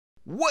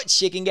What's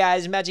shaking,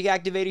 guys? Magic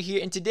Activator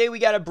here, and today we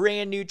got a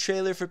brand new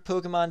trailer for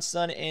Pokemon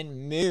Sun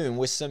and Moon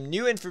with some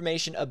new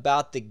information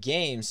about the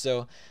game.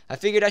 So I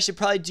figured I should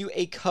probably do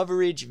a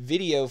coverage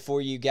video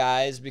for you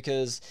guys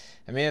because,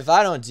 I mean, if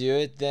I don't do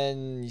it,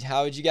 then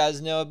how would you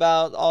guys know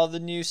about all the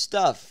new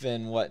stuff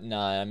and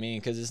whatnot? I mean,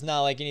 because it's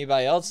not like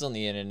anybody else on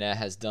the internet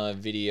has done a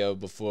video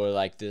before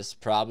like this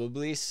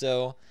probably.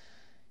 So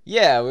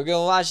yeah, we're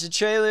gonna watch the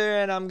trailer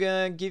and I'm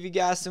gonna give you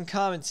guys some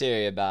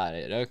commentary about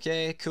it.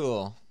 Okay,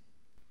 cool.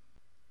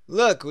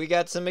 Look, we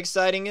got some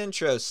exciting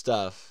intro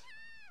stuff.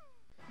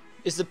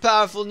 It's the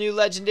powerful new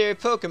legendary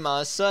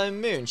Pokemon, Sun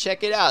and Moon.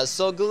 Check it out,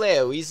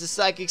 Solgaleo. He's the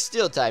Psychic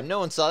Steel type. No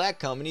one saw that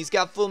coming. He's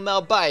got full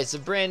Metal Bite. It's a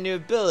brand new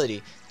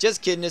ability.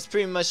 Just kidding, it's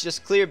pretty much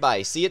just Clear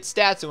Bite. See, its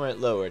stats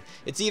weren't lowered.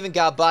 It's even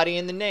got Body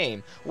in the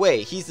name.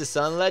 Wait, he's the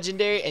Sun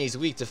legendary and he's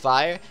weak to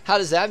fire? How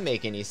does that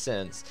make any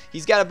sense?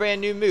 He's got a brand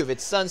new move.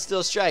 It's Sun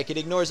Steel Strike. It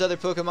ignores other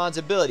Pokemon's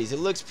abilities. It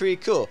looks pretty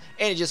cool.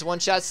 And it just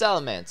one-shot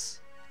Salamence.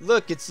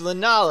 Look, it's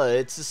Alola.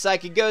 It's the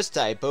Psychic Ghost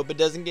type. Hope it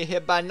doesn't get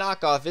hit by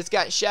knockoff. It's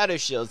got Shadow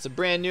Shield. It's a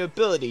brand new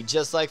ability,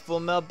 just like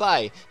Full Metal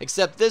Bite.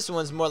 Except this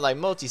one's more like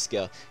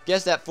multi-skill.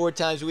 Guess that 4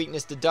 times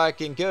weakness to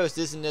Dark and Ghost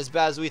isn't as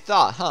bad as we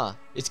thought, huh?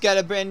 It's got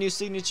a brand new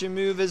signature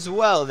move as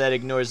well that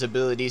ignores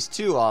abilities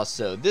too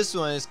also. This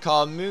one is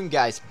called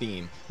Moongeist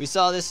Beam. We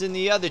saw this in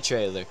the other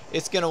trailer.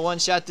 It's gonna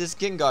one-shot this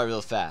Gengar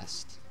real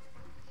fast.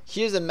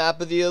 Here's a map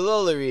of the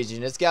Alola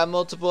region. It's got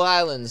multiple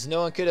islands.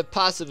 No one could have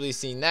possibly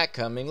seen that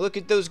coming. Look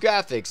at those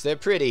graphics. They're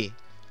pretty.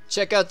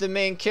 Check out the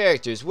main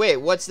characters. Wait,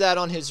 what's that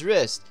on his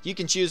wrist? You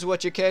can choose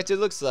what your character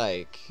looks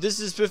like. This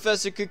is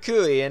Professor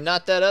Kukui and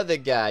not that other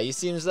guy. He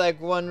seems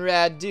like one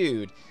rad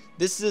dude.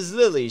 This is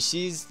Lily.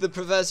 She's the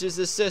professor's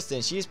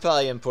assistant. She's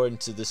probably important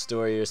to the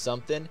story or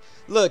something.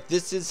 Look,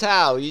 this is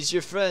Hao. He's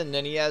your friend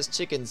and he has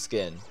chicken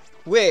skin.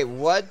 Wait,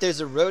 what? There's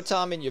a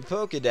Rotom in your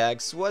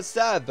Pokedex? What's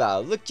that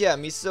about? Look at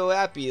him, he's so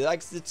happy, he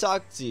likes to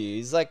talk to you.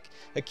 He's like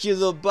a cute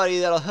little buddy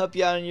that'll help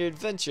you out on your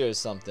adventure or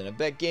something. I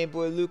bet Game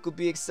Boy Luke will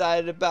be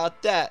excited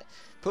about that.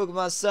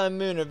 Pokemon Sun and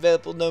Moon are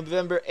available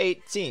November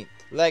 18th.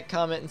 Like,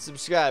 comment, and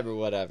subscribe or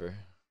whatever.